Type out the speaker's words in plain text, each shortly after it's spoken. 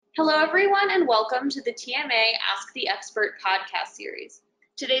Hello, everyone, and welcome to the TMA Ask the Expert podcast series.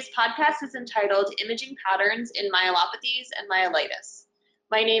 Today's podcast is entitled Imaging Patterns in Myelopathies and Myelitis.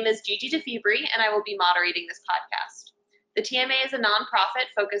 My name is Gigi DeFibri, and I will be moderating this podcast. The TMA is a nonprofit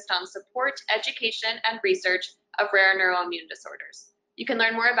focused on support, education, and research of rare neuroimmune disorders. You can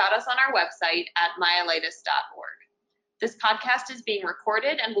learn more about us on our website at myelitis.org. This podcast is being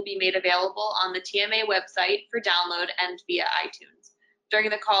recorded and will be made available on the TMA website for download and via iTunes. During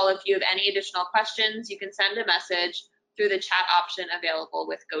the call, if you have any additional questions, you can send a message through the chat option available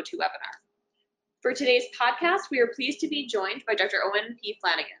with GoToWebinar. For today's podcast, we are pleased to be joined by Dr. Eoin P.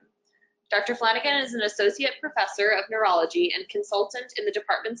 Flanagan. Dr. Flanagan is an associate professor of neurology and consultant in the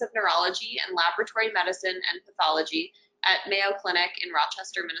departments of neurology and laboratory medicine and pathology at Mayo Clinic in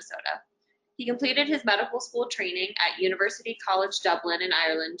Rochester, Minnesota. He completed his medical school training at University College Dublin in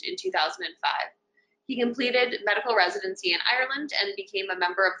Ireland in 2005. He completed medical residency in Ireland and became a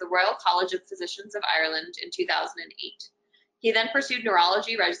member of the Royal College of Physicians of Ireland in 2008. He then pursued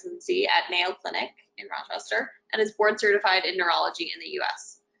neurology residency at Mayo Clinic in Rochester and is board certified in neurology in the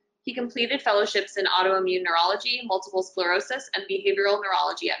US. He completed fellowships in autoimmune neurology, multiple sclerosis, and behavioral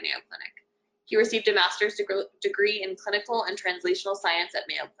neurology at Mayo Clinic. He received a master's degree in clinical and translational science at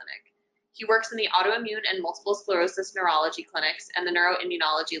Mayo Clinic. He works in the autoimmune and multiple sclerosis neurology clinics and the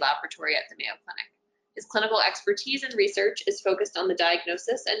neuroimmunology laboratory at the Mayo Clinic. His clinical expertise and research is focused on the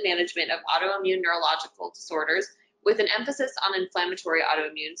diagnosis and management of autoimmune neurological disorders with an emphasis on inflammatory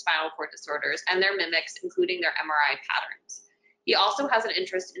autoimmune spinal cord disorders and their mimics, including their MRI patterns. He also has an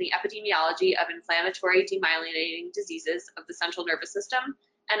interest in the epidemiology of inflammatory demyelinating diseases of the central nervous system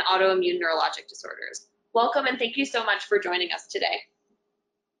and autoimmune neurologic disorders. Welcome and thank you so much for joining us today.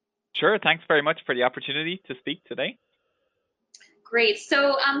 Sure, thanks very much for the opportunity to speak today. Great.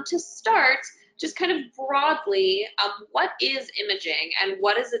 So to start, just kind of broadly, what is imaging and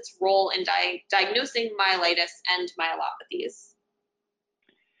what is its role in diagnosing myelitis and myelopathies?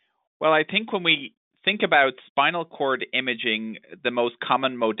 Well, I think when we think about spinal cord imaging, the most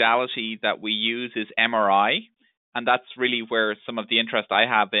common modality that we use is MRI, and that's really where some of the interest I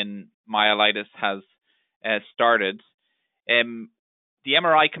have in myelitis has started. The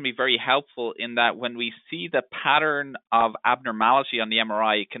MRI can be very helpful in that when we see the pattern of abnormality on the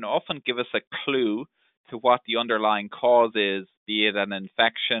MRI, it can often give us a clue to what the underlying cause is, be it an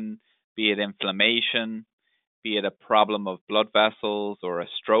infection, be it inflammation, be it a problem of blood vessels or a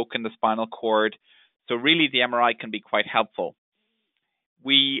stroke in the spinal cord. So really the MRI can be quite helpful.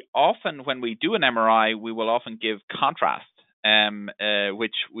 We often, when we do an MRI, we will often give contrast,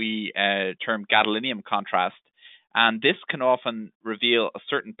 which we term gadolinium contrast. And this can often reveal a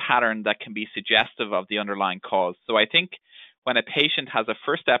certain pattern that can be suggestive of the underlying cause. So I think when a patient has a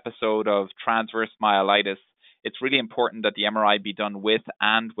first episode of transverse myelitis, it's really important that the MRI be done with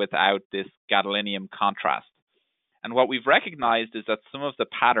and without this gadolinium contrast. And what we've recognized is that some of the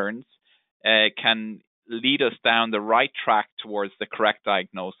patterns can lead us down the right track towards the correct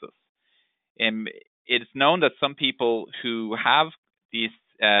diagnosis. It's known that some people who have this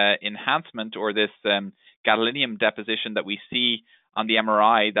enhancement or this gadolinium deposition that we see on the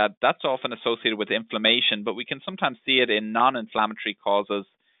MRI, that's often associated with inflammation, but we can sometimes see it in non-inflammatory causes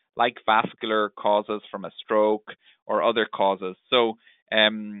like vascular causes from a stroke or other causes. So,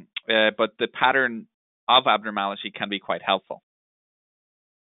 but the pattern of abnormality can be quite helpful.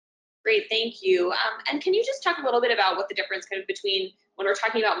 Great, thank you. And can you just talk a little bit about what the difference kind of between when we're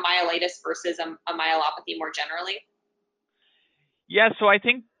talking about myelitis versus a myelopathy more generally? Yeah, so I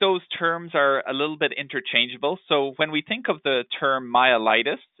think those terms are a little bit interchangeable. So when we think of the term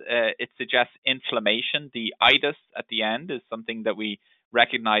myelitis, it suggests inflammation. The itis at the end is something that we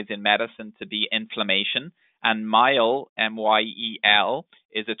recognize in medicine to be inflammation. And myel, M-Y-E-L,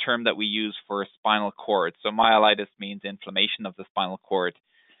 is a term that we use for spinal cord. So myelitis means inflammation of the spinal cord.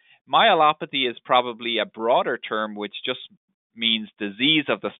 Myelopathy is probably a broader term which just means disease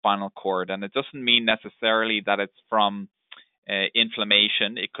of the spinal cord. And it doesn't mean necessarily that it's from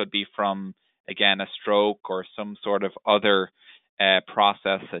inflammation. It could be from, again, a stroke or some sort of other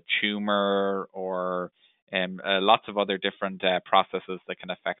process, a tumor, or lots of other different processes that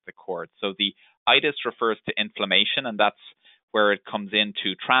can affect the cord. So the itis refers to inflammation, and that's where it comes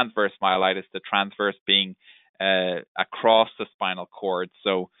into transverse myelitis, the transverse being across the spinal cord,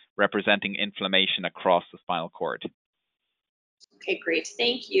 so representing inflammation across the spinal cord. Okay, great.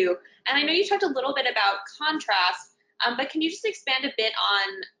 Thank you. And I know you talked a little bit about contrast, but can you just expand a bit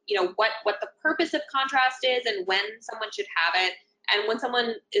on, what the purpose of contrast is and when someone should have it? And when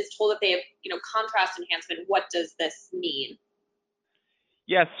someone is told that they have, contrast enhancement, what does this mean?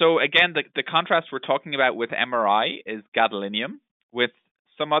 Yeah, so again, the contrast we're talking about with MRI is gadolinium. With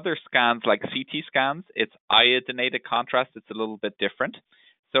some other scans like CT scans, it's iodinated contrast. It's a little bit different.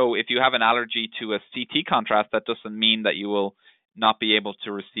 So if you have an allergy to a CT contrast, that doesn't mean that you will not be able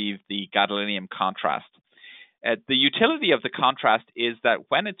to receive the gadolinium contrast. The utility of the contrast is that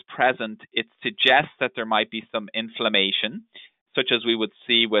when it's present, it suggests that there might be some inflammation, such as we would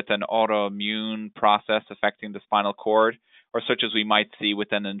see with an autoimmune process affecting the spinal cord, or such as we might see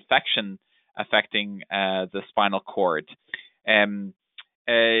with an infection affecting the spinal cord. I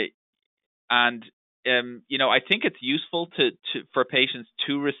think it's useful for patients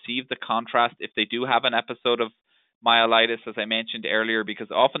to receive the contrast if they do have an episode of myelitis, as I mentioned earlier, because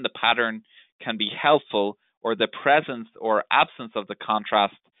often the pattern can be helpful, or the presence or absence of the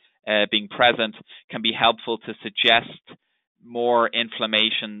contrast being present can be helpful to suggest more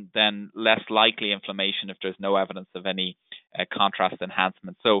inflammation than less likely inflammation if there's no evidence of any contrast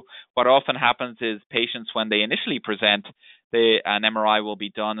enhancement. So what often happens is patients, when they initially present, an MRI will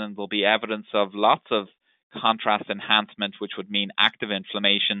be done and there'll be evidence of lots of contrast enhancement, which would mean active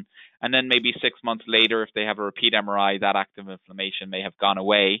inflammation. And then maybe 6 months later, if they have a repeat MRI, that active inflammation may have gone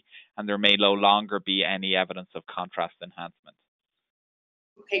away and there may no longer be any evidence of contrast enhancement.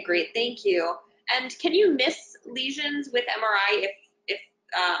 Okay, great. Thank you. And can you miss lesions with MRI if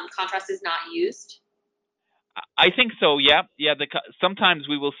contrast is not used? I think so, yeah. Sometimes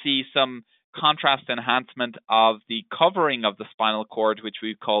we will see some contrast enhancement of the covering of the spinal cord, which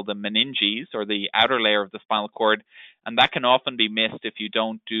we call the meninges, or the outer layer of the spinal cord, and that can often be missed if you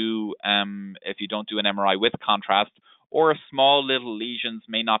don't do an MRI with contrast, or small little lesions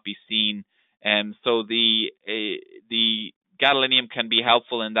may not be seen. So the gadolinium can be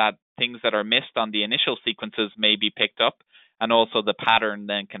helpful in that things that are missed on the initial sequences may be picked up, and also the pattern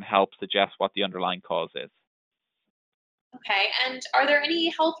then can help suggest what the underlying cause is. Okay, and are there any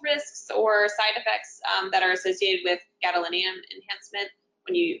health risks or side effects that are associated with gadolinium enhancement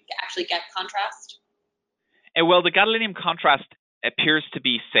when you actually get contrast? Well, the gadolinium contrast appears to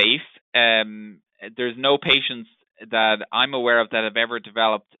be safe. There's no patients that I'm aware of that have ever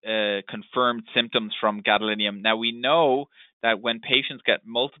developed confirmed symptoms from gadolinium. Now, we know that when patients get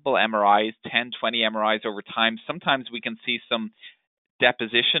multiple MRIs, 10, 20 MRIs over time, sometimes we can see some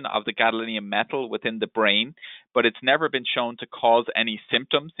deposition of the gadolinium metal within the brain, but it's never been shown to cause any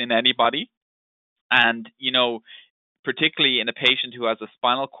symptoms in anybody. And, particularly in a patient who has a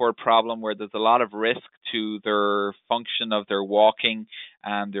spinal cord problem where there's a lot of risk to their function of their walking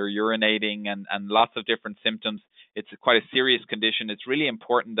and their urinating and lots of different symptoms, it's quite a serious condition. It's really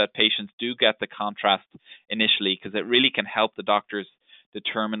important that patients do get the contrast initially, because it really can help the doctors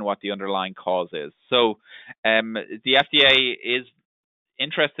determine what the underlying cause is. So the FDA is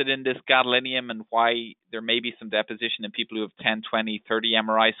interested in this gadolinium and why there may be some deposition in people who have 10, 20, 30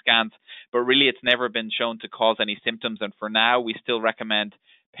 MRI scans, but really it's never been shown to cause any symptoms. And for now, we still recommend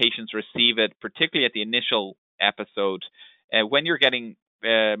patients receive it, particularly at the initial episode. When you're getting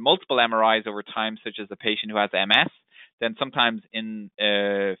multiple MRIs over time, such as a patient who has MS, then sometimes in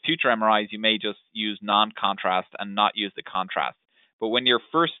future MRIs, you may just use non-contrast and not use the contrast. But when you're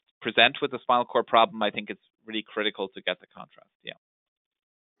first present with a spinal cord problem, I think it's really critical to get the contrast, yeah.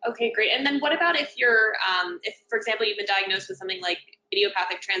 Okay, great. And then what about if you're, if for example, you've been diagnosed with something like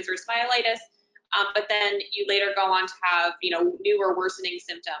idiopathic transverse myelitis, but then you later go on to have, new or worsening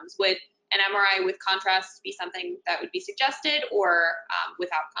symptoms? Would an MRI with contrast be something that would be suggested, or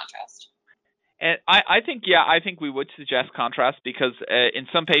without contrast? I think we would suggest contrast, because in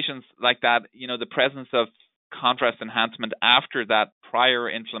some patients like that, the presence of contrast enhancement after that prior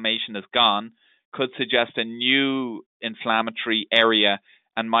inflammation is gone could suggest a new inflammatory area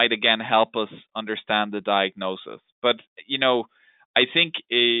and might again help us understand the diagnosis. But, I think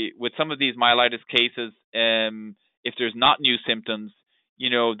with some of these myelitis cases, if there's not new symptoms,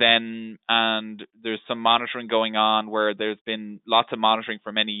 then, and there's some monitoring going on where there's been lots of monitoring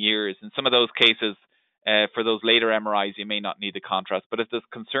for many years, in some of those cases, for those later MRIs, you may not need the contrast. But if there's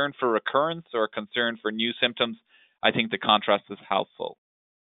concern for recurrence or concern for new symptoms, I think the contrast is helpful.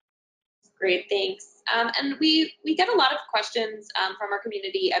 Great, thanks. And we get a lot of questions from our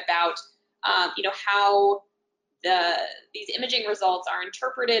community about, how these imaging results are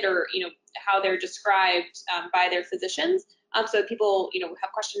interpreted, or how they're described by their physicians. So people,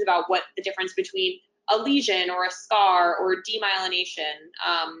 have questions about what the difference between a lesion or a scar or demyelination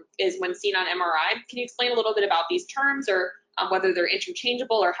is when seen on MRI. Can you explain a little bit about these terms, or whether they're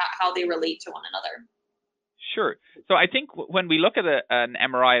interchangeable, or how they relate to one another? Sure. So I think when we look at an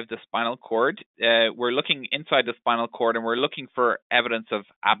MRI of the spinal cord, we're looking inside the spinal cord and we're looking for evidence of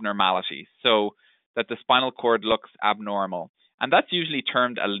abnormality, so that the spinal cord looks abnormal. And that's usually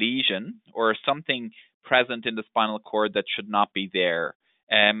termed a lesion, or something present in the spinal cord that should not be there.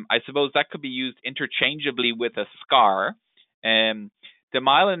 I suppose that could be used interchangeably with a scar. The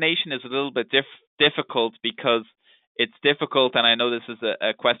myelination is a little bit difficult because it's difficult, and I know this is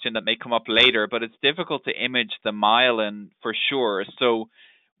a question that may come up later, but it's difficult to image the myelin for sure. So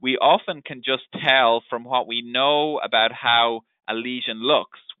we often can just tell from what we know about how a lesion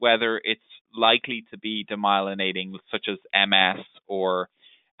looks, whether it's likely to be demyelinating, such as MS or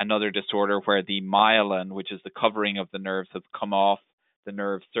another disorder where the myelin, which is the covering of the nerves, has come off the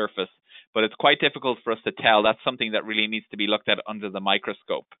nerve surface. But it's quite difficult for us to tell. That's something that really needs to be looked at under the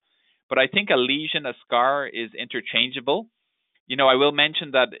microscope. But I think a lesion, a scar, is interchangeable. I will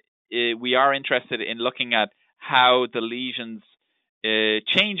mention that we are interested in looking at how the lesions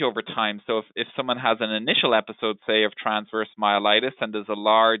change over time. So if someone has an initial episode, say, of transverse myelitis, and there's a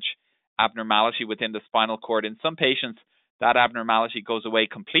large abnormality within the spinal cord, in some patients, that abnormality goes away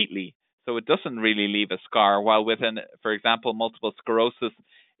completely. So it doesn't really leave a scar, while within, for example, multiple sclerosis,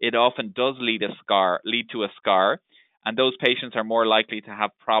 it often does lead to a scar, and those patients are more likely to have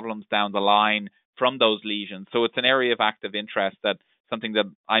problems down the line from those lesions. So it's an area of active interest, that something that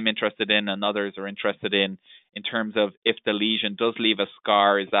I'm interested in and others are interested in terms of if the lesion does leave a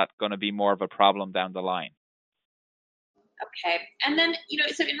scar, is that going to be more of a problem down the line? Okay. And then,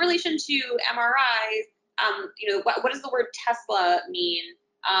 so in relation to MRIs, what does the word Tesla mean?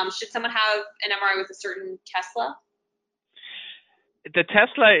 Should someone have an MRI with a certain Tesla? The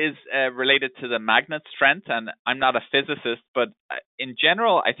Tesla is related to the magnet strength, and I'm not a physicist, but in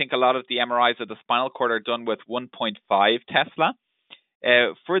general, I think a lot of the MRIs of the spinal cord are done with 1.5 Tesla.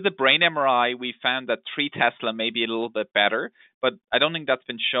 For the brain MRI, we found that 3 Tesla may be a little bit better, but I don't think that's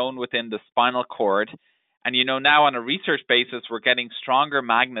been shown within the spinal cord. And now on a research basis, we're getting stronger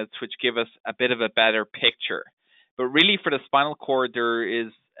magnets, which give us a bit of a better picture. But really, for the spinal cord, there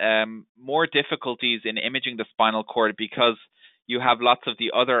is more difficulties in imaging the spinal cord because you have lots of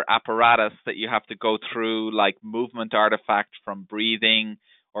the other apparatus that you have to go through, like movement artifact from breathing,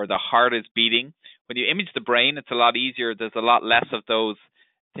 or the heart is beating. When you image the brain, it's a lot easier. There's a lot less of those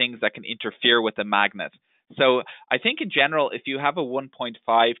things that can interfere with the magnet. So I think in general, if you have a 1.5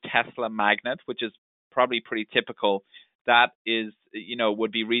 Tesla magnet, which is probably pretty typical, that is,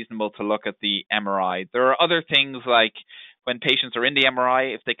 would be reasonable to look at the MRI. There are other things like when patients are in the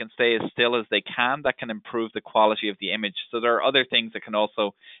MRI, if they can stay as still as they can, that can improve the quality of the image. So there are other things that can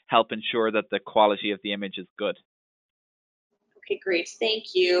also help ensure that the quality of the image is good. Okay, great.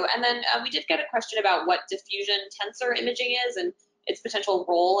 Thank you. And then we did get a question about what diffusion tensor imaging is and its potential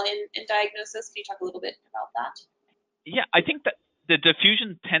role in diagnosis. Can you talk a little bit about that? Yeah, I think that the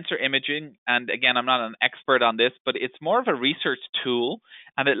diffusion tensor imaging, and again, I'm not an expert on this, but it's more of a research tool,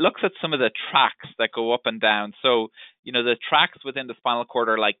 and it looks at some of the tracks that go up and down. So, the tracks within the spinal cord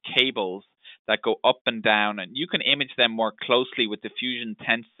are like cables that go up and down, and you can image them more closely with diffusion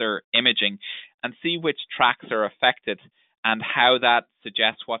tensor imaging and see which tracks are affected and how that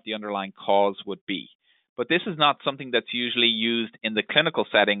suggests what the underlying cause would be. But this is not something that's usually used in the clinical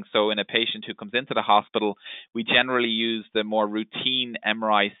setting. So in a patient who comes into the hospital, we generally use the more routine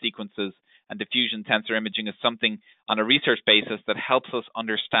MRI sequences, and diffusion tensor imaging is something on a research basis that helps us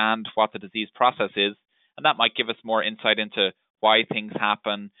understand what the disease process is, and that might give us more insight into why things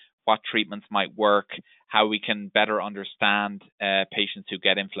happen, what treatments might work, how we can better understand patients who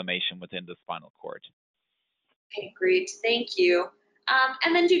get inflammation within the spinal cord. Okay, great. Thank you.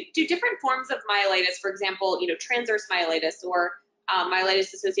 And then do different forms of myelitis, for example, transverse myelitis or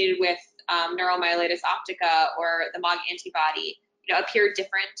myelitis associated with neuromyelitis optica or the MOG antibody, appear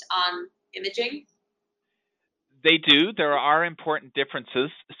different on imaging? They do. There are important differences.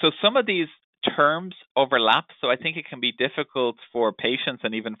 So some of these terms overlap, so I think it can be difficult for patients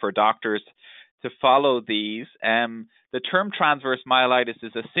and even for doctors to follow these. The term transverse myelitis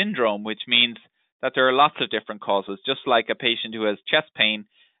is a syndrome, which means that there are lots of different causes. Just like a patient who has chest pain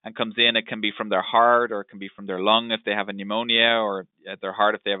and comes in, it can be from their heart, or it can be from their lung if they have a pneumonia, or their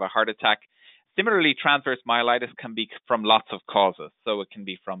heart if they have a heart attack. Similarly, transverse myelitis can be from lots of causes. So it can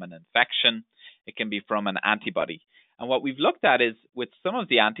be from an infection, it can be from an antibody. And what we've looked at is with some of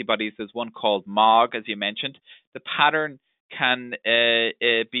the antibodies, there's one called MOG, as you mentioned. The pattern can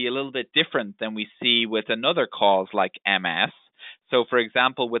be a little bit different than we see with another cause like MS. So, for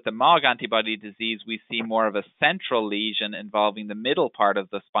example, with the MOG antibody disease, we see more of a central lesion involving the middle part of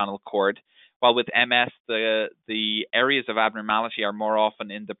the spinal cord, while with MS, the areas of abnormality are more often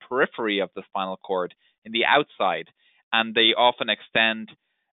in the periphery of the spinal cord, in the outside, and they often extend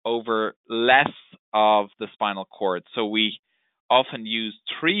over less of the spinal cord. So we often use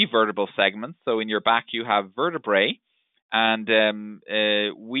 3 vertebral segments. So in your back, you have vertebrae, and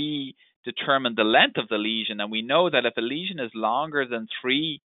we determine the length of the lesion. And we know that if a lesion is longer than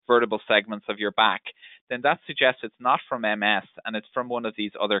 3 vertebral segments of your back, then that suggests it's not from MS and it's from one of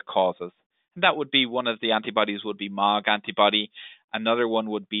these other causes. And that would be one of the antibodies would be MOG antibody. Another one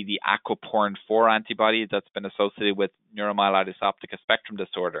would be the aquaporin 4 antibody that's been associated with neuromyelitis optica spectrum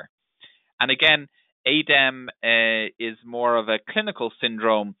disorder. And again, ADEM is more of a clinical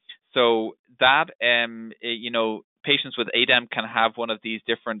syndrome. So that, patients with ADEM can have one of these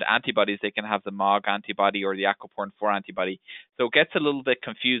different antibodies. They can have the MOG antibody or the aquaporin 4 antibody. So it gets a little bit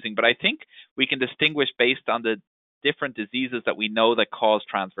confusing, but I think we can distinguish based on the different diseases that we know that cause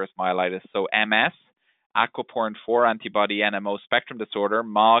transverse myelitis. So MS, aquaporin 4 antibody, NMO spectrum disorder,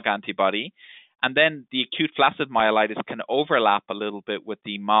 MOG antibody. And then the acute flaccid myelitis can overlap a little bit with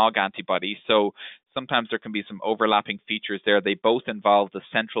the MOG antibody. So sometimes there can be some overlapping features there. They both involve the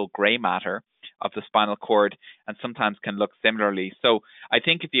central gray matter of the spinal cord and sometimes can look similarly. So I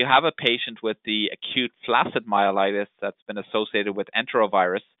think if you have a patient with the acute flaccid myelitis that's been associated with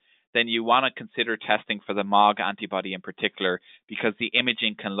enterovirus, then you want to consider testing for the MOG antibody in particular because the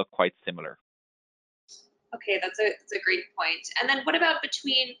imaging can look quite similar. Okay, that's a great point. And then what about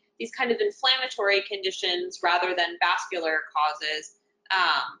between these kind of inflammatory conditions rather than vascular causes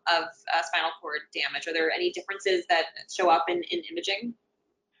of spinal cord damage? Are there any differences that show up in imaging?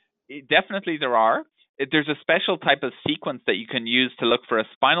 Definitely there are. There's a special type of sequence that you can use to look for a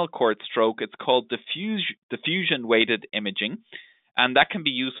spinal cord stroke. It's called diffusion-weighted imaging, and that can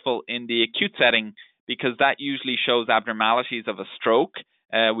be useful in the acute setting because that usually shows abnormalities of a stroke.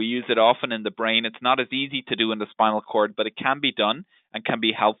 We use it often in the brain. It's not as easy to do in the spinal cord, but it can be done and can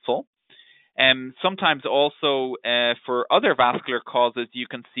be helpful. Sometimes also for other vascular causes, you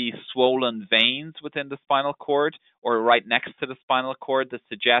can see swollen veins within the spinal cord or right next to the spinal cord that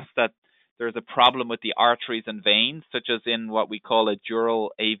suggests that there's a problem with the arteries and veins, such as in what we call a dural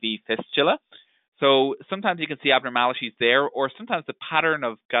AV fistula. So sometimes you can see abnormalities there, or sometimes the pattern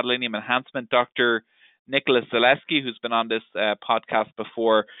of gadolinium enhancement. Dr. Nicholas Zaleski, who's been on this podcast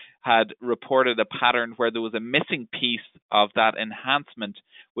before, had reported a pattern where there was a missing piece of that enhancement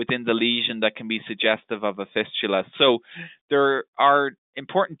within the lesion that can be suggestive of a fistula. So there are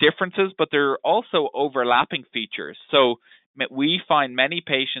important differences, but there are also overlapping features. So we find many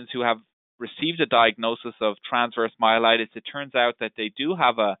patients who have received a diagnosis of transverse myelitis, it turns out that they do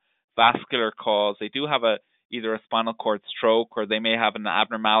have a vascular cause. They do have either a spinal cord stroke, or they may have an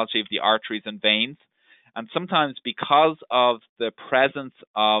abnormality of the arteries and veins. And sometimes because of the presence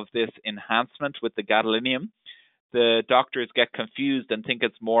of this enhancement with the gadolinium, the doctors get confused and think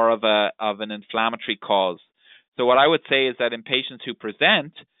it's more of an inflammatory cause. So what I would say is that in patients who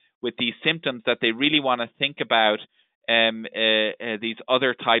present with these symptoms, that they really want to think about these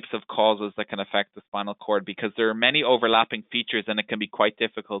other types of causes that can affect the spinal cord, because there are many overlapping features and it can be quite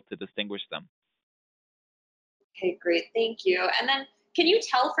difficult to distinguish them. Okay, great. Thank you. And then can you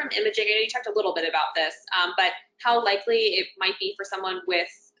tell from imaging, I know you talked a little bit about this, but how likely it might be for someone with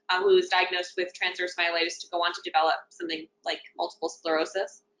who is diagnosed with transverse myelitis to go on to develop something like multiple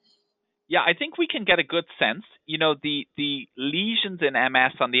sclerosis? Yeah, I think we can get a good sense. You know, the lesions in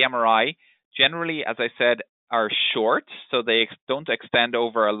MS on the MRI generally, as I said, are short, so they don't extend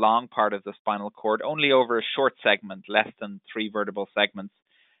over a long part of the spinal cord, only over a short segment, less than 3 vertebral segments.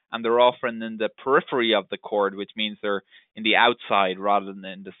 And they're often in the periphery of the cord, which means they're in the outside rather than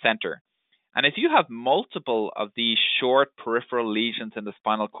in the center. And if you have multiple of these short peripheral lesions in the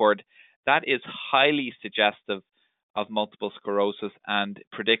spinal cord, that is highly suggestive of multiple sclerosis and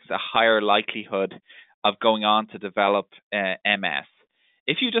predicts a higher likelihood of going on to develop MS.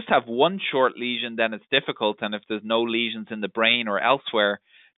 If you just have one short lesion, then it's difficult. And if there's no lesions in the brain or elsewhere,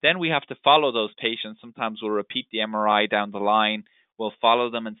 then we have to follow those patients. Sometimes we'll repeat the MRI down the line. We'll follow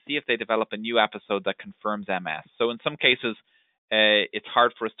them and see if they develop a new episode that confirms MS. So in some cases, it's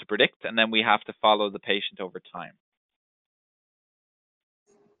hard for us to predict, and then we have to follow the patient over time.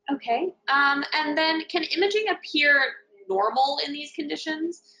 Okay. And then can imaging appear normal in these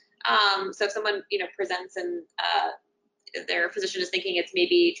conditions? So if someone, presents and their physician is thinking it's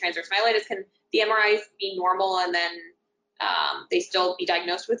maybe transverse myelitis, can the MRIs be normal and then they still be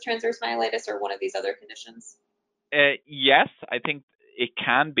diagnosed with transverse myelitis or one of these other conditions? Yes, I think it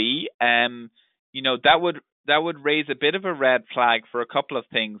can be. That would raise a bit of a red flag for a couple of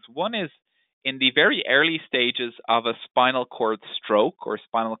things. One is in the very early stages of a spinal cord stroke or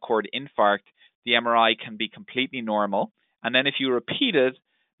spinal cord infarct, the MRI can be completely normal. And then if you repeat it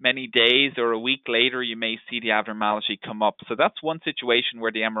many days or a week later, you may see the abnormality come up. So that's one situation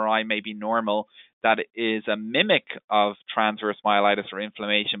where the MRI may be normal, that is a mimic of transverse myelitis or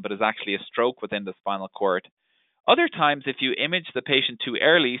inflammation, but is actually a stroke within the spinal cord. Other times, if you image the patient too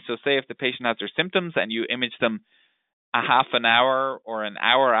early, so say if the patient has their symptoms and you image them a half an hour or an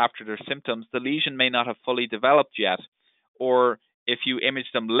hour after their symptoms, the lesion may not have fully developed yet. Or if you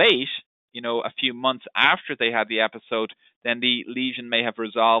image them late, a few months after they had the episode, then the lesion may have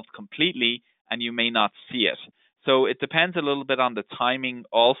resolved completely and you may not see it. So it depends a little bit on the timing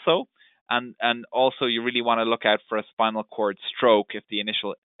also. And also you really want to look out for a spinal cord stroke if the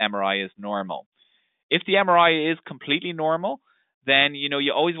initial MRI is normal. If the MRI is completely normal, then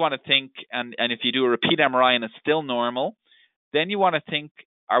you always want to think, and if you do a repeat MRI and it's still normal, then you want to think,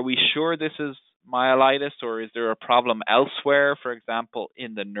 are we sure this is myelitis, or is there a problem elsewhere? For example,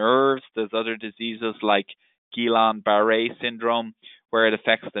 in the nerves, there's other diseases like Guillain-Barré syndrome, where it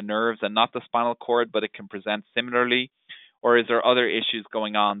affects the nerves and not the spinal cord, but it can present similarly. Or is there other issues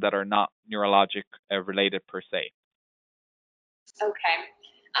going on that are not neurologic related per se? Okay.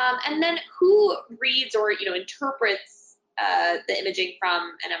 And then who reads or interprets the imaging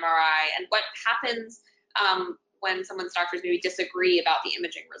from an MRI, and what happens when someone's doctors maybe disagree about the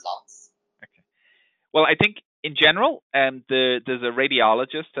imaging results? Okay. Well, I think in general, there's a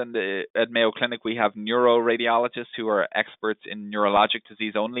radiologist, and at Mayo Clinic we have neuroradiologists who are experts in neurologic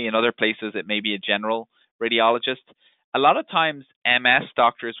disease only. In other places, it may be a general radiologist. A lot of times, MS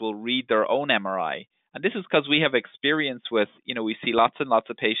doctors will read their own MRI. And this is because we have experience with, we see lots and lots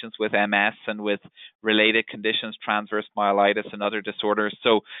of patients with MS and with related conditions, transverse myelitis and other disorders.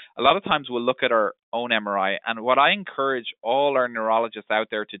 So a lot of times we'll look at our own MRI. And what I encourage all our neurologists out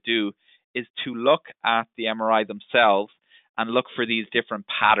there to do is to look at the MRI themselves and look for these different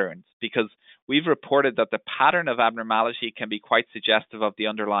patterns, because we've reported that the pattern of abnormality can be quite suggestive of the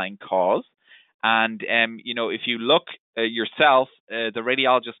underlying cause. And, if you look yourself, the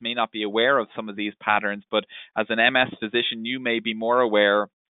radiologist may not be aware of some of these patterns, but as an MS physician, you may be more aware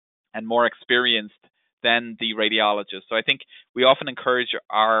and more experienced than the radiologist. So I think we often encourage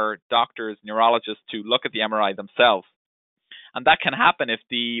our doctors, neurologists, to look at the MRI themselves. And that can happen if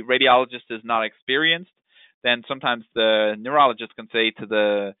the radiologist is not experienced. Then sometimes the neurologist can say to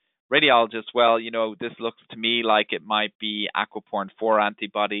the radiologist, well, this looks to me like it might be aquaporin 4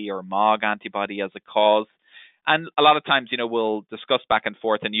 antibody or MOG antibody as a cause. And a lot of times, we'll discuss back and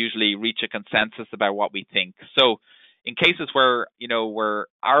forth and usually reach a consensus about what we think. So in cases where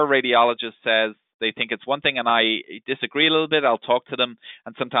our radiologist says they think it's one thing and I disagree a little bit, I'll talk to them,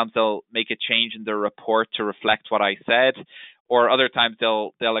 and sometimes they'll make a change in their report to reflect what I said. Or other times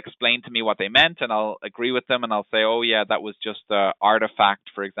they'll explain to me what they meant, and I'll agree with them, and I'll say, oh yeah, that was just an artifact,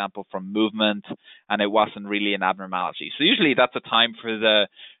 for example, from movement, and it wasn't really an abnormality. So usually that's a time for the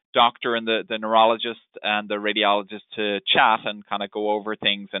doctor and the neurologist and the radiologist to chat and kind of go over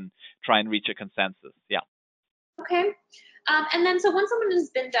things and try and reach a consensus. Yeah. Okay. And then, so when someone has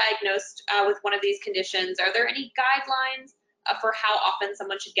been diagnosed with one of these conditions, are there any guidelines for how often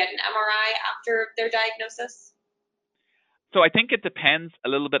someone should get an MRI after their diagnosis? So I think it depends a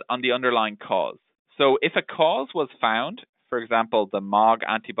little bit on the underlying cause. So if a cause was found, for example, the MOG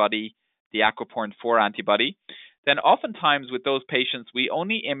antibody, the aquaporin 4 antibody, then oftentimes with those patients, we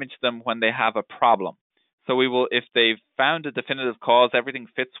only image them when they have a problem. So we will, if they've found a definitive cause, everything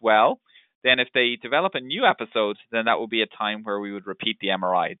fits well, then if they develop a new episode, then that will be a time where we would repeat the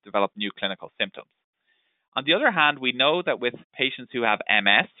MRI, develop new clinical symptoms. On the other hand, we know that with patients who have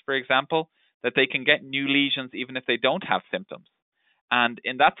MS, for example, that they can get new lesions even if they don't have symptoms. And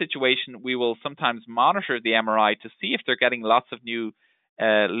in that situation, we will sometimes monitor the MRI to see if they're getting lots of new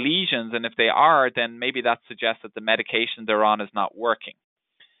lesions. And if they are, then maybe that suggests that the medication they're on is not working.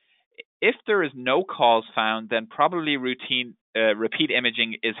 If there is no cause found, then probably routine repeat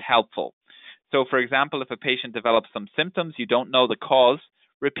imaging is helpful. So for example, if a patient develops some symptoms, you don't know the cause,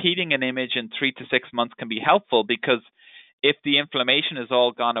 repeating an image in 3 to 6 months can be helpful, because if the inflammation is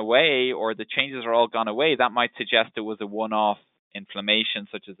all gone away or the changes are all gone away, that might suggest it was a one-off inflammation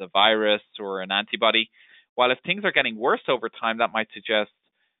such as a virus or an antibody. While if things are getting worse over time, that might suggest,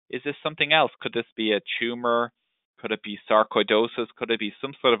 is this something else? Could this be a tumor? Could it be sarcoidosis? Could it be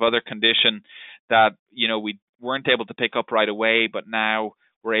some sort of other condition that, we weren't able to pick up right away, but now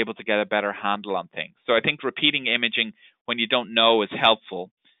we're able to get a better handle on things? So I think repeating imaging when you don't know is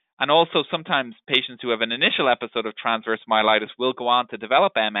helpful. And also sometimes patients who have an initial episode of transverse myelitis will go on to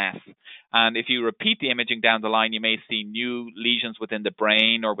develop MS. And if you repeat the imaging down the line, you may see new lesions within the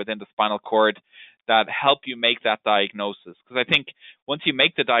brain or within the spinal cord that help you make that diagnosis. Because I think once you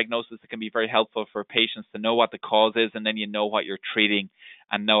make the diagnosis, it can be very helpful for patients to know what the cause is, and then you know what you're treating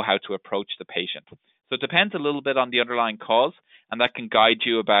and know how to approach the patient. So it depends a little bit on the underlying cause, and that can guide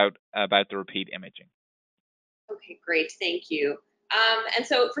you about the repeat imaging. Okay, great. Thank you. And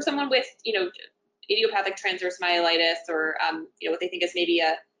so for someone with, idiopathic transverse myelitis or what they think is maybe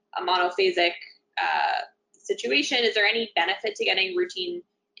a monophasic situation, is there any benefit to getting routine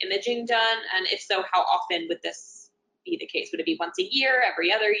imaging done? And if so, how often would this be the case? Would it be once a year,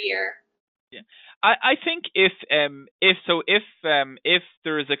 every other year? Yeah, I think if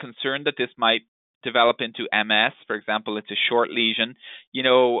there is a concern that this might develop into MS, for example, it's a short lesion,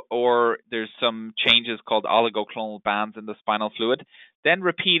 or there's some changes called oligoclonal bands in the spinal fluid, then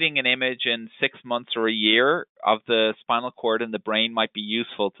repeating an image in 6 months or a year of the spinal cord and the brain might be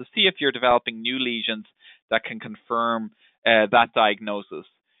useful to see if you're developing new lesions that can confirm that diagnosis.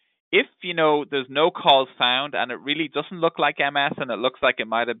 If, there's no cause found and it really doesn't look like MS and it looks like it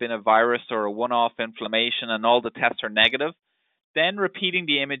might have been a virus or a one-off inflammation and all the tests are negative, then repeating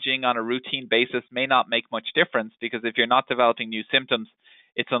the imaging on a routine basis may not make much difference, because if you're not developing new symptoms,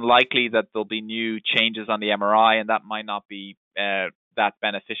 it's unlikely that there'll be new changes on the MRI, and that might not be that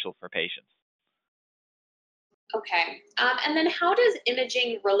beneficial for patients. Okay. And then how does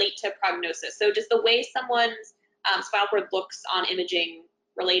imaging relate to prognosis? So does the way someone's spinal cord looks on imaging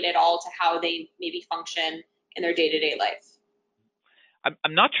relate at all to how they maybe function in their day-to-day life?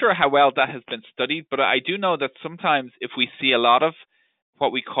 I'm not sure how well that has been studied, but I do know that sometimes if we see a lot of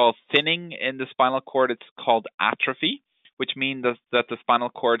what we call thinning in the spinal cord, it's called atrophy, which means that the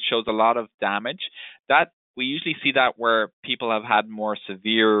spinal cord shows a lot of damage. That we usually see that where people have had more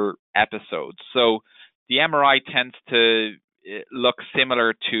severe episodes. So the MRI tends to look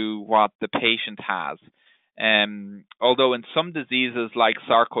similar to what the patient has. Although in some diseases like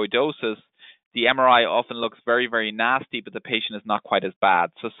sarcoidosis, the MRI often looks very, very nasty, but the patient is not quite as bad.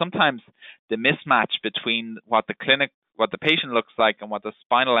 So sometimes the mismatch between what the patient looks like and what the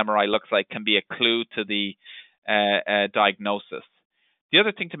spinal MRI looks like can be a clue to the diagnosis. The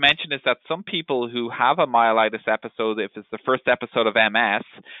other thing to mention is that some people who have a myelitis episode, if it's the first episode of MS,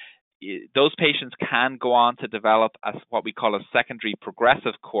 those patients can go on to develop what we call a secondary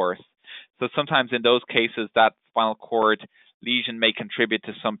progressive course. So sometimes in those cases, that spinal cord lesion may contribute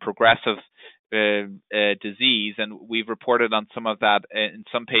to some progressive disease, and we've reported on some of that in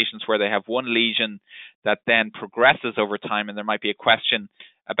some patients where they have one lesion that then progresses over time, and there might be a question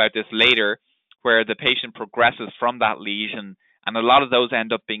about this later, where the patient progresses from that lesion, and a lot of those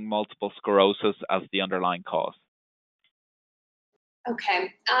end up being multiple sclerosis as the underlying cause.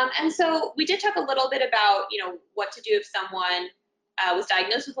 Okay, and so we did talk a little bit about, what to do if someone was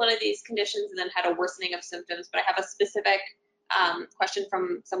diagnosed with one of these conditions and then had a worsening of symptoms, but I have a specific question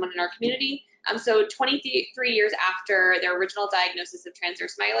from someone in our community. So 23 years after their original diagnosis of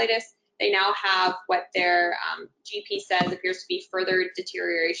transverse myelitis, they now have what their GP says appears to be further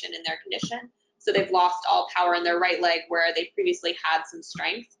deterioration in their condition. So they've lost all power in their right leg where they previously had some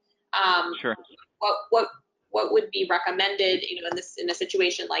strength. Sure. What would be recommended, in a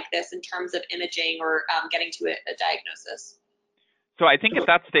situation like this in terms of imaging or getting to a diagnosis? So I think at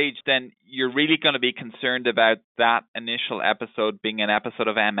that stage, then you're really going to be concerned about that initial episode being an episode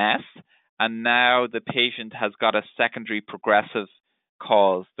of MS, and now the patient has got a secondary progressive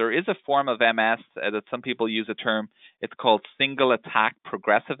cause. There is a form of MS that some people use a term, it's called single attack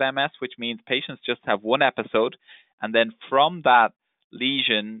progressive MS, which means patients just have one episode, and then from that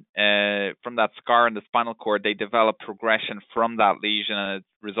lesion, from that scar in the spinal cord, they develop progression from that lesion, and it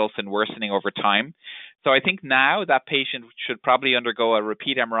results in worsening over time. So I think now that patient should probably undergo a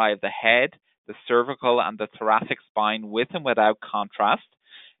repeat MRI of the head, the cervical, and the thoracic spine with and without contrast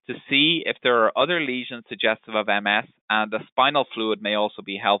to see if there are other lesions suggestive of MS, and the spinal fluid may also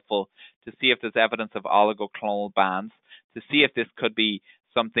be helpful to see if there's evidence of oligoclonal bands, to see if this could be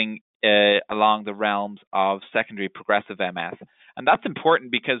something along the realms of secondary progressive MS. And that's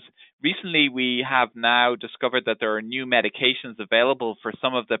important because recently we have now discovered that there are new medications available for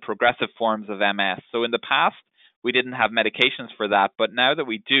some of the progressive forms of MS. So in the past, we didn't have medications for that, but now that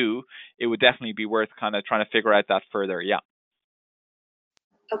we do, it would definitely be worth kind of trying to figure out that further. Yeah.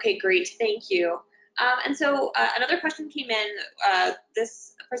 Okay, great. Thank you. And so another question came in.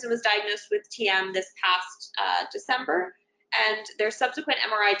 This person was diagnosed with TM this past December, and their subsequent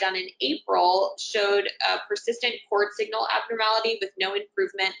MRI done in April showed a persistent cord signal abnormality with no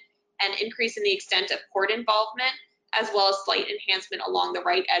improvement and increase in the extent of cord involvement, as well as slight enhancement along the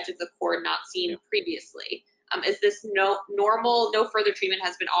right edge of the cord not seen previously. Is this normal? No further treatment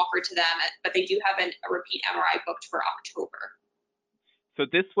has been offered to them, but they do have a repeat MRI booked for October. So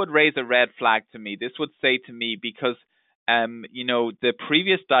this would raise a red flag to me. This would say to me, because the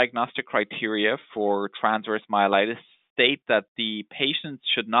previous diagnostic criteria for transverse myelitis state that the patients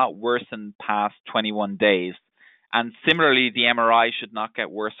should not worsen past 21 days. And similarly, the MRI should not get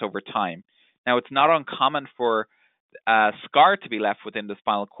worse over time. Now, it's not uncommon for a scar to be left within the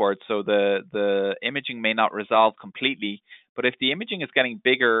spinal cord, so the imaging may not resolve completely. But if the imaging is getting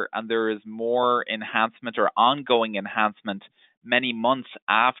bigger and there is more enhancement or ongoing enhancement many months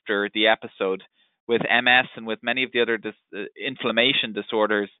after the episode, with MS and with many of the other inflammation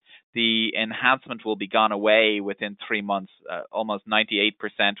disorders, the enhancement will be gone away within 3 months. Almost 98%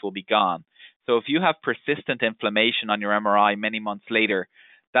 will be gone. So if you have persistent inflammation on your MRI many months later,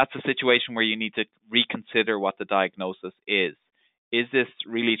 that's a situation where you need to reconsider what the diagnosis is. Is this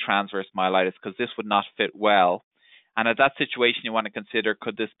really transverse myelitis? Because this would not fit well. And at that situation, you want to consider,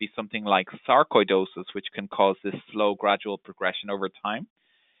 could this be something like sarcoidosis, which can cause this slow, gradual progression over time?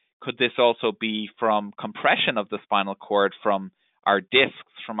 Could this also be from compression of the spinal cord from our discs,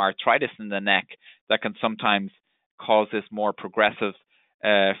 from arthritis in the neck, that can sometimes cause this more progressive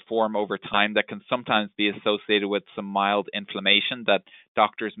form over time, that can sometimes be associated with some mild inflammation that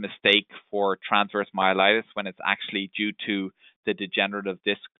doctors mistake for transverse myelitis when it's actually due to the degenerative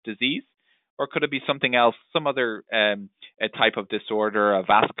disc disease? Or could it be something else, some other a type of disorder, a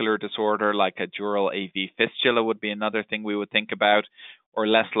vascular disorder like a dural AV fistula would be another thing we would think about, or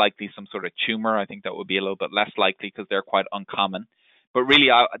less likely some sort of tumor. I think that would be a little bit less likely because they're quite uncommon. But really,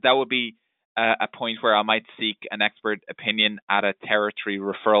 that would be a point where I might seek an expert opinion at a territory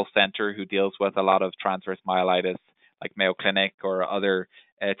referral center who deals with a lot of transverse myelitis, like Mayo Clinic or other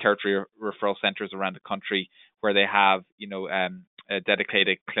territory referral centers around the country where they have,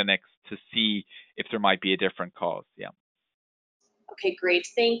 dedicated clinics to see if there might be a different cause. Yeah. Okay, great.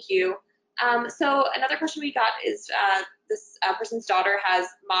 Thank you. So another question we got is this person's daughter has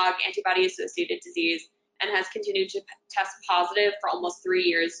MOG antibody-associated disease and has continued to test positive for almost 3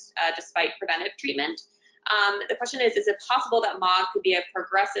 years despite preventive treatment. The question is it possible that MOG could be a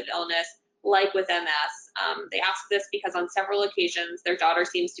progressive illness like with MS? They ask this because on several occasions their daughter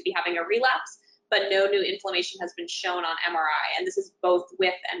seems to be having a relapse, but no new inflammation has been shown on MRI, and this is both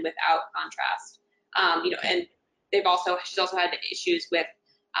with and without contrast. And she's also had issues with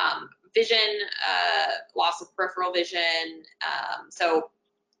vision, loss of peripheral vision. So,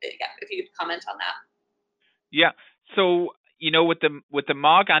 if you could comment on that. Yeah. So, with the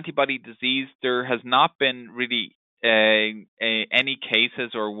MOG antibody disease, there has not been really any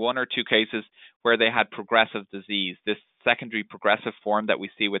cases or 1 or 2 cases where they had progressive disease, this secondary progressive form that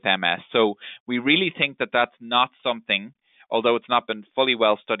we see with MS. So we really think that that's not something, although it's not been fully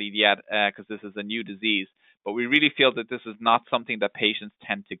well studied yet because this is a new disease, but we really feel that this is not something that patients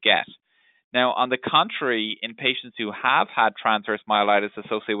tend to get. Now, on the contrary, in patients who have had transverse myelitis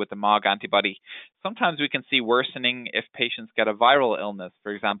associated with the MOG antibody, sometimes we can see worsening if patients get a viral illness.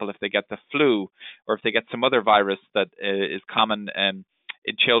 For example, if they get the flu or if they get some other virus that is common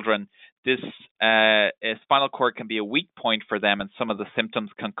in children, this spinal cord can be a weak point for them and some of the symptoms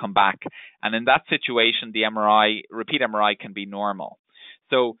can come back. And in that situation, the repeat MRI can be normal.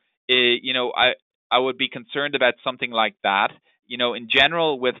 So, I would be concerned about something like that. In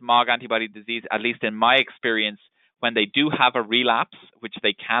general, with MOG antibody disease, at least in my experience, when they do have a relapse, which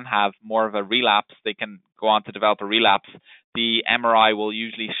they can have more of a relapse, they can go on to develop a relapse, the MRI will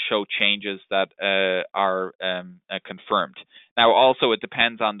usually show changes that are confirmed. Now, also, it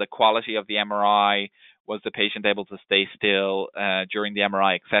depends on the quality of the MRI. Was the patient able to stay still during the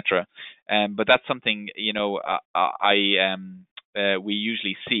MRI, etc.? But that's something, we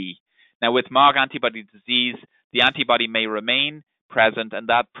usually see. Now, with MOG antibody disease, the antibody may remain present, and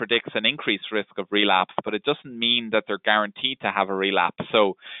that predicts an increased risk of relapse, but it doesn't mean that they're guaranteed to have a relapse.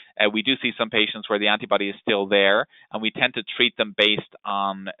 So we do see some patients where the antibody is still there, and we tend to treat them based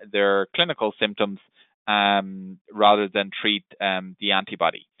on their clinical symptoms rather than treat the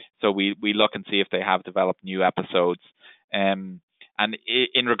antibody. So we look and see if they have developed new episodes. And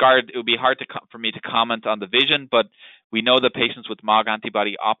in regard, it would be hard for me to comment on the vision, but we know that patients with MOG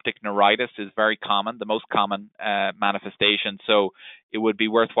antibody optic neuritis is very common, the most common manifestation. So it would be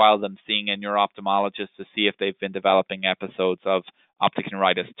worthwhile them seeing a neuro-ophthalmologist to see if they've been developing episodes of optic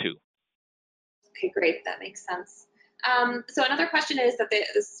neuritis too. Okay, great. That makes sense. So another question is that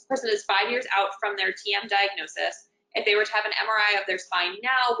this person is 5 years out from their TM diagnosis. If they were to have an MRI of their spine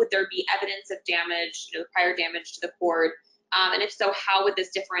now, would there be evidence of damage, prior damage to the cord? And if so, how would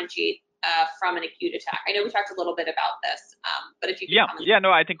this differentiate from an acute attack? I know we talked a little bit about this, but if you could comment. Yeah,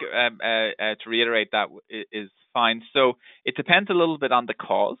 no, I think to reiterate that is fine. So it depends a little bit on the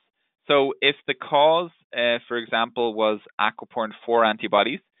cause. So if the cause, for example, was aquaporin 4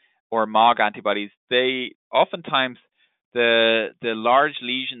 antibodies or MOG antibodies, they oftentimes the large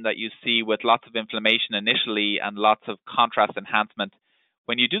lesion that you see with lots of inflammation initially and lots of contrast enhancement,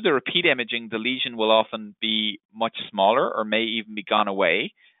 when you do the repeat imaging, the lesion will often be much smaller or may even be gone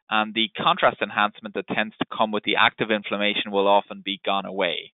away. and the contrast enhancement that tends to come with the active inflammation will often be gone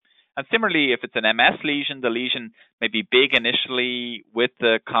away. And similarly, if it's an MS lesion, the lesion may be big initially with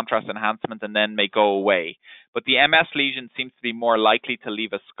the contrast enhancement and then may go away. But the MS lesion seems to be more likely to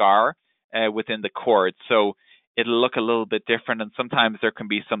leave a scar within the cord. So it'll look a little bit different, and sometimes there can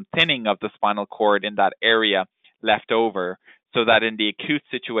be some thinning of the spinal cord in that area left over, so that in the acute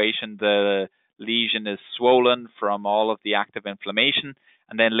situation, the lesion is swollen from all of the active inflammation,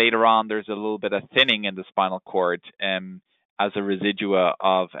 and then later on, there's a little bit of thinning in the spinal cord as a residua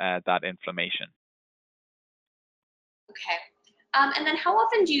of that inflammation. Okay. And then how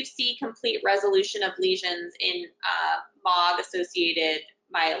often do you see complete resolution of lesions in MOG-associated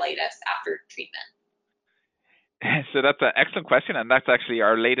myelitis after treatment? So that's an excellent question, and that's actually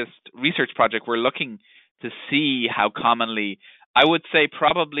our latest research project. We're looking to see how commonly, I would say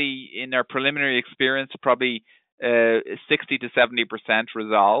probably in our preliminary experience, probably 60 to 70%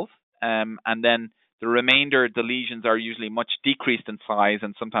 resolve, and then the remainder, the lesions are usually much decreased in size,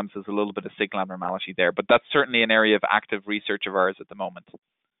 and sometimes there's a little bit of signal abnormality there. But that's certainly an area of active research of ours at the moment.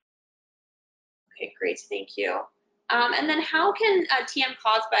 Okay, great, thank you. And then how can TM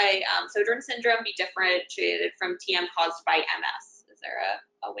caused by Sjögren's syndrome be differentiated from TM caused by MS? Is there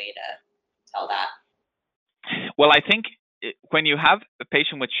a way to tell that? Well, I think when you have a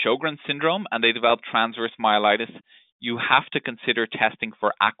patient with Sjögren's syndrome and they develop transverse myelitis, you have to consider testing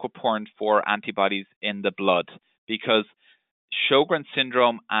for aquaporin 4 antibodies in the blood, because Sjögren's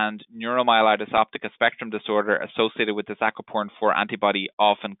syndrome and neuromyelitis optica spectrum disorder associated with this aquaporin 4 antibody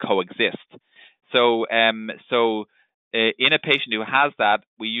often coexist. So in a patient who has that,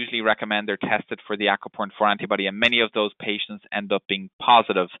 we usually recommend they're tested for the aquaporin 4 antibody, and many of those patients end up being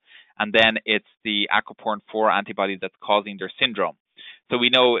positive, and then it's the aquaporin 4 antibody that's causing their syndrome. So we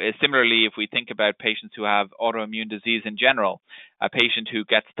know, similarly, if we think about patients who have autoimmune disease in general, a patient who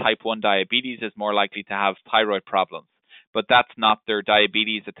gets type 1 diabetes is more likely to have thyroid problems. But that's not their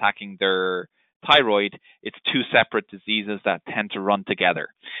diabetes attacking their thyroid. It's two separate diseases that tend to run together.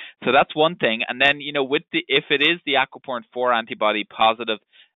 So that's one thing. And then, if it is the aquaporin 4 antibody positive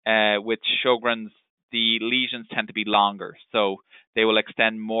with Sjögren's, the lesions tend to be longer. So they will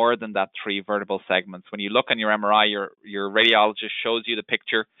extend more than that 3 vertebral segments. When you look on your MRI, your radiologist shows you the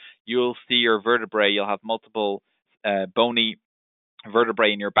picture. You'll see your vertebrae. You'll have multiple bony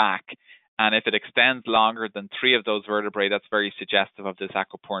vertebrae in your back. And if it extends longer than 3 of those vertebrae, that's very suggestive of this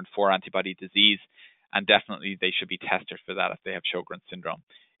aquaporin 4 antibody disease. And definitely they should be tested for that if they have Sjögren's syndrome.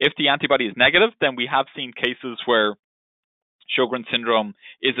 If the antibody is negative, then we have seen cases where Sjögren's syndrome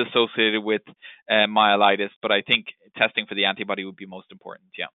is associated with myelitis, but I think testing for the antibody would be most important,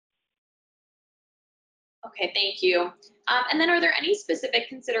 yeah. Okay, thank you. And then are there any specific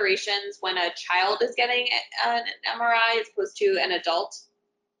considerations when a child is getting an MRI as opposed to an adult?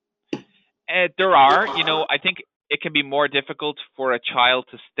 There are. I think it can be more difficult for a child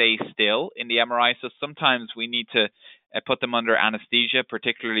to stay still in the MRI, so sometimes we need to put them under anesthesia,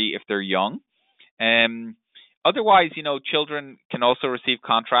 particularly if they're young. Otherwise, children can also receive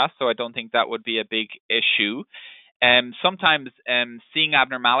contrast, so I don't think that would be a big issue. Sometimes seeing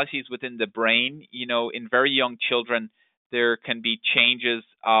abnormalities within the brain, in very young children, there can be changes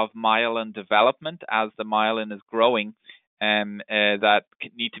of myelin development as the myelin is growing, that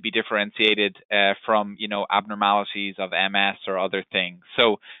need to be differentiated from, abnormalities of MS or other things.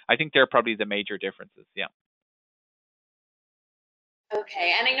 So I think they're probably the major differences, yeah.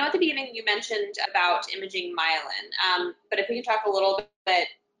 Okay, and I know at the beginning you mentioned about imaging myelin, but if we can talk a little bit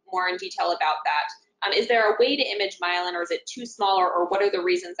more in detail about that. Is there a way to image myelin, or is it too small, or what are the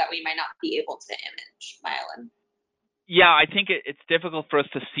reasons that we might not be able to image myelin? Yeah, I think it's difficult for us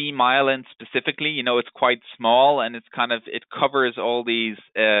to see myelin specifically. It's quite small, and it covers all these,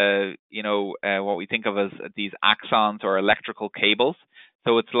 what we think of as these axons or electrical cables.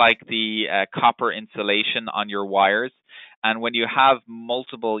 So it's like the copper insulation on your wires. And when you have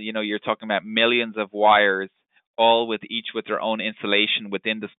multiple, you're talking about millions of wires, all with their own insulation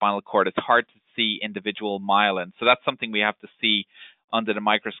within the spinal cord, it's hard to see individual myelin. So that's something we have to see under the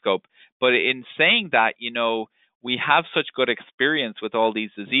microscope. But in saying that, we have such good experience with all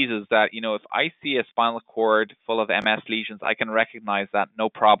these diseases that, if I see a spinal cord full of MS lesions, I can recognize that no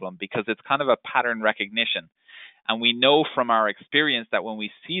problem, because it's kind of a pattern recognition. And we know from our experience that when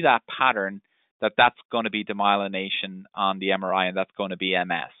we see that pattern, that's going to be demyelination on the MRI, and that's going to be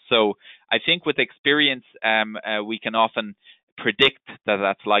MS. So I think with experience, we can often predict that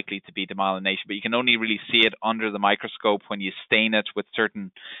that's likely to be demyelination, but you can only really see it under the microscope when you stain it with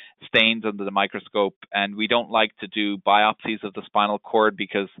certain stains under the microscope. And we don't like to do biopsies of the spinal cord,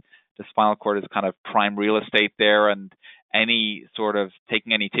 because the spinal cord is kind of prime real estate there, and any sort of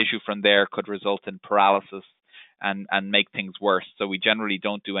taking any tissue from there could result in paralysis and make things worse. So we generally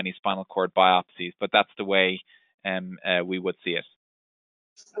don't do any spinal cord biopsies, but that's the way we would see it.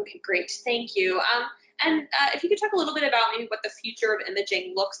 Okay, great. Thank you. And if you could talk a little bit about maybe what the future of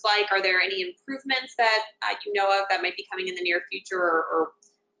imaging looks like. Are there any improvements that you know of that might be coming in the near future, or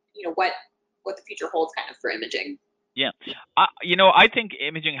what the future holds kind of for imaging? Yeah, I think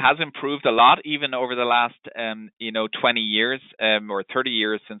imaging has improved a lot, even over the last 20 years or 30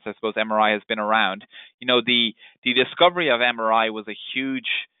 years since I suppose MRI has been around. The discovery of MRI was a huge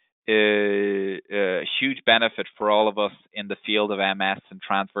benefit for all of us in the field of MS and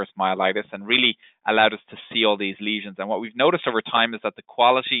transverse myelitis, and really allowed us to see all these lesions. And what we've noticed over time is that the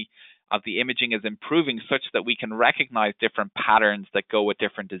quality of the imaging is improving such that we can recognize different patterns that go with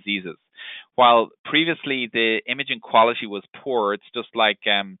different diseases. While previously the imaging quality was poor, it's just like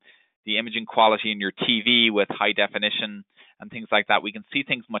the imaging quality in your TV with high definition and things like that. We can see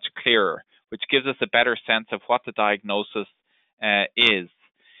things much clearer, which gives us a better sense of what the diagnosis is.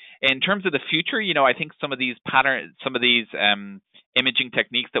 In terms of the future, I think some of these imaging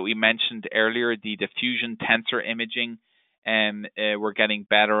techniques that we mentioned earlier, the diffusion tensor imaging, we're getting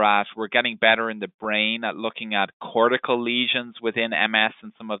better at. We're getting better in the brain at looking at cortical lesions within MS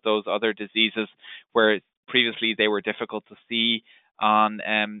and some of those other diseases where previously they were difficult to see on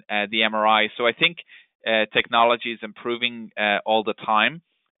the MRI. So I think technology is improving all the time,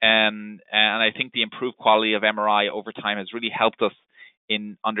 and I think the improved quality of MRI over time has really helped us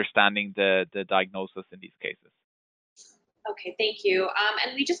in understanding the diagnosis in these cases. Okay, thank you.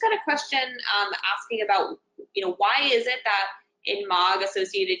 And we just got a question asking about, why is it that in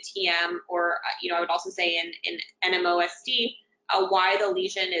MOG-associated TM, or I would also say in NMOSD, why the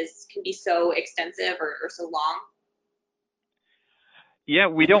lesion can be so extensive or so long? Yeah,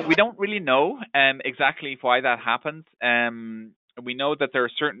 we don't really know exactly why that happens. We know that there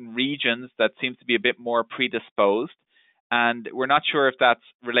are certain regions that seem to be a bit more predisposed, and we're not sure if that's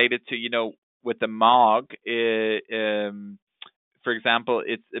related to with the MOG, for example,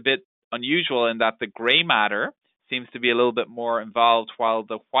 it's a bit unusual in that the gray matter seems to be a little bit more involved, while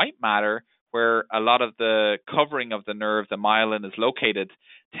the white matter, where a lot of the covering of the nerve, the myelin, is located,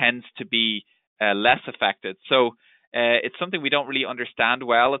 tends to be less affected. So it's something we don't really understand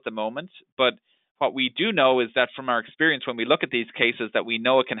well at the moment. But what we do know is that from our experience, when we look at these cases, that we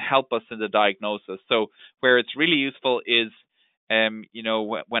know it can help us in the diagnosis. So where it's really useful is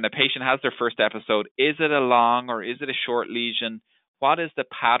when a patient has their first episode, is it a long or is it a short lesion? What is the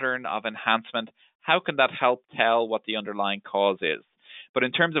pattern of enhancement? How can that help tell what the underlying cause is? But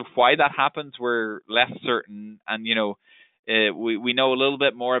in terms of why that happens, we're less certain. And, we know a little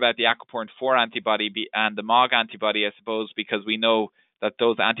bit more about the aquaporin 4 antibody and the MOG antibody, I suppose, because we know that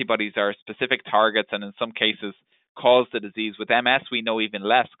those antibodies are specific targets and in some cases cause the disease. With MS, we know even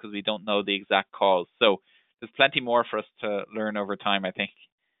less because we don't know the exact cause. So there's plenty more for us to learn over time, I think.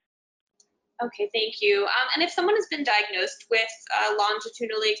 Okay, thank you. And if someone has been diagnosed with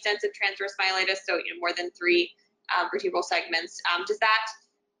longitudinally extensive transverse myelitis, so more than 3 vertebral segments, does that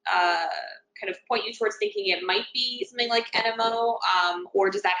kind of point you towards thinking it might be something like NMO, or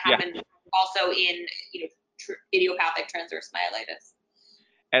does that happen also in idiopathic transverse myelitis?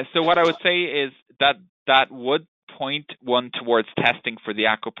 So what I would say is that would point one towards testing for the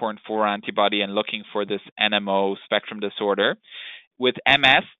aquaporin 4 antibody and looking for this NMO spectrum disorder. With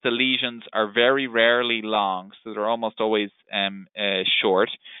MS, the lesions are very rarely long, so they're almost always short.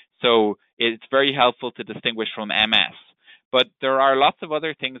 So it's very helpful to distinguish from MS. But there are lots of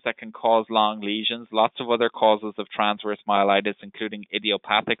other things that can cause long lesions, lots of other causes of transverse myelitis, including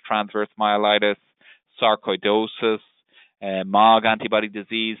idiopathic transverse myelitis, sarcoidosis, MOG antibody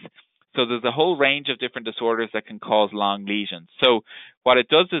disease. So there's a whole range of different disorders that can cause long lesions. So what it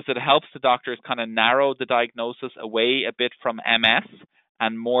does is it helps the doctors kind of narrow the diagnosis away a bit from MS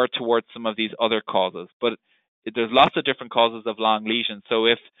and more towards some of these other causes. But there's lots of different causes of long lesions. So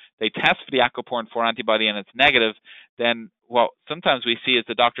if they test for the aquaporin 4 antibody and it's negative, then what sometimes we see is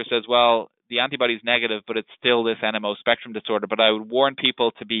the doctor says, well, the antibody is negative, but it's still this NMO spectrum disorder. But I would warn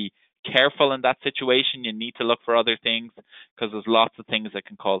people to be careful in that situation. You need to look for other things because there's lots of things that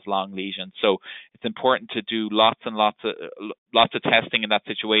can cause long lesions. So it's important to do lots and lots of testing in that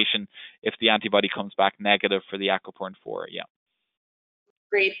situation if the antibody comes back negative for the aquaporin 4. Yeah.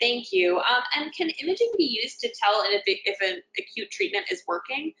 Great, thank you. And can imaging be used to tell if an acute treatment is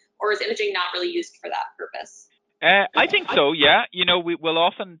working, or is imaging not really used for that purpose? I think so, yeah. We will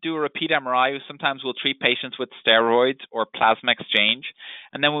often do a repeat MRI. Sometimes we'll treat patients with steroids or plasma exchange.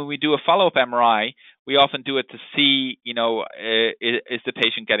 And then when we do a follow-up MRI, we often do it to see, is the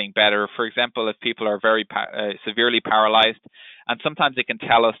patient getting better? For example, if people are very severely paralyzed, and sometimes it can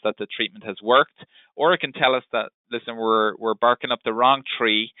tell us that the treatment has worked, or it can tell us that, listen, we're barking up the wrong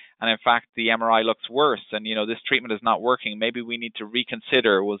tree, and in fact the MRI looks worse, and this treatment is not working. Maybe we need to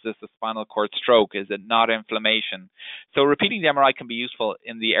reconsider. Was this a spinal cord stroke? Is it not inflammation? So repeating the MRI can be useful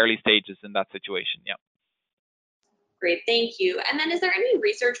in the early stages in that situation. Yeah. Great, thank you. And then is there any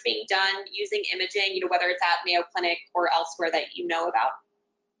research being done using imaging, whether it's at Mayo Clinic or elsewhere that you know about?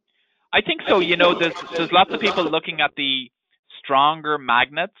 I think so. There's lots of people looking at the stronger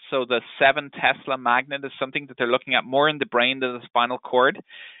magnets. So the 7 Tesla magnet is something that they're looking at more in the brain than the spinal cord.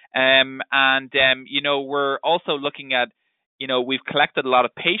 We're also looking at, we've collected a lot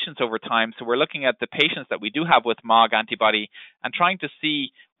of patients over time. So we're looking at the patients that we do have with MOG antibody and trying to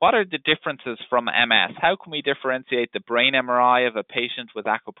see what are the differences from MS. How can we differentiate the brain MRI of a patient with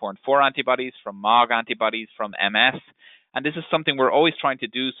aquaporin 4 antibodies from MOG antibodies from MS? And this is something we're always trying to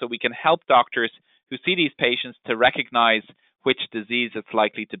do so we can help doctors who see these patients to recognize which disease it's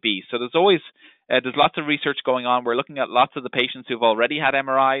likely to be. So there's lots of research going on. We're looking at lots of the patients who've already had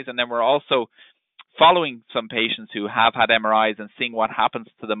MRIs, and then we're also following some patients who have had MRIs and seeing what happens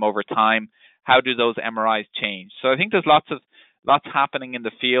to them over time. How do those MRIs change? So I think there's lots happening in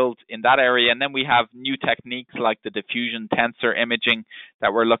the field in that area. And then we have new techniques like the diffusion tensor imaging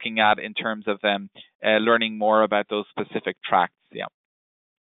that we're looking at in terms of learning more about those specific tracts. Yeah.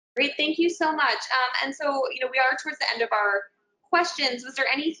 Great, thank you so much. And so, we are towards the end of our questions. Was there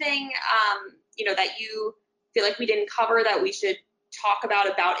anything, that you feel like we didn't cover that we should talk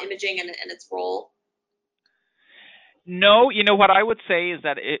about imaging and its role? No, what I would say is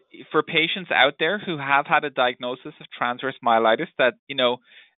that for patients out there who have had a diagnosis of transverse myelitis, that,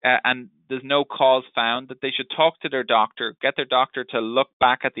 and there's no cause found, that they should talk to their doctor, get their doctor to look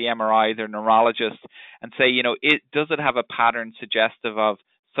back at the MRI, their neurologist, and say, does it have a pattern suggestive of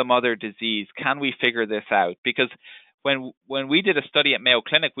some other disease? Can we figure this out? Because when we did a study at Mayo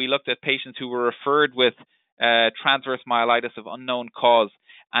Clinic, we looked at patients who were referred with transverse myelitis of unknown cause.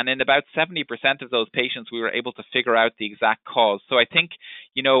 And in about 70% of those patients, we were able to figure out the exact cause. So I think,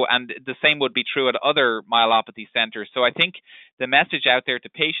 and the same would be true at other myelopathy centers. So I think the message out there to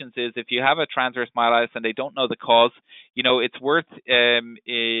patients is if you have a transverse myelitis and they don't know the cause, it's worth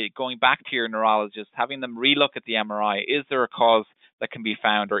going back to your neurologist, having them relook at the MRI. Is there a cause that can be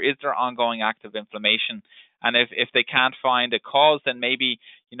found, or is there ongoing active inflammation? And if they can't find a cause, then maybe,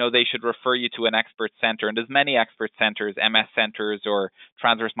 they should refer you to an expert center. And there's many expert centers, MS centers or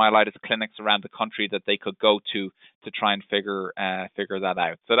transverse myelitis clinics around the country that they could go to try and figure that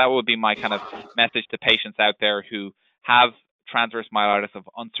out. So that would be my kind of message to patients out there who have transverse myelitis of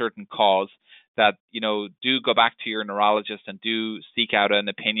uncertain cause, that, do go back to your neurologist and do seek out an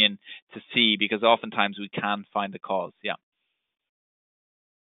opinion to see, because oftentimes we can find the cause. Yeah.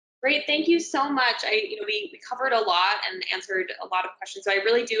 Great, thank you so much. We covered a lot and answered a lot of questions, so I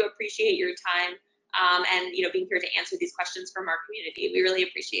really do appreciate your time and being here to answer these questions from our community. We really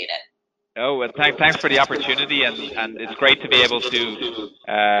appreciate it. Oh, well, thanks for the opportunity, and it's great to be able to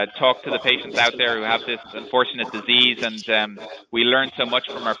talk to the patients out there who have this unfortunate disease, and we learn so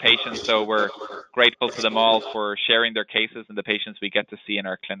much from our patients, so we're grateful to them all for sharing their cases and the patients we get to see in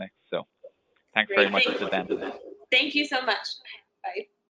our clinic. So thanks very much to them. Thank you so much. Bye.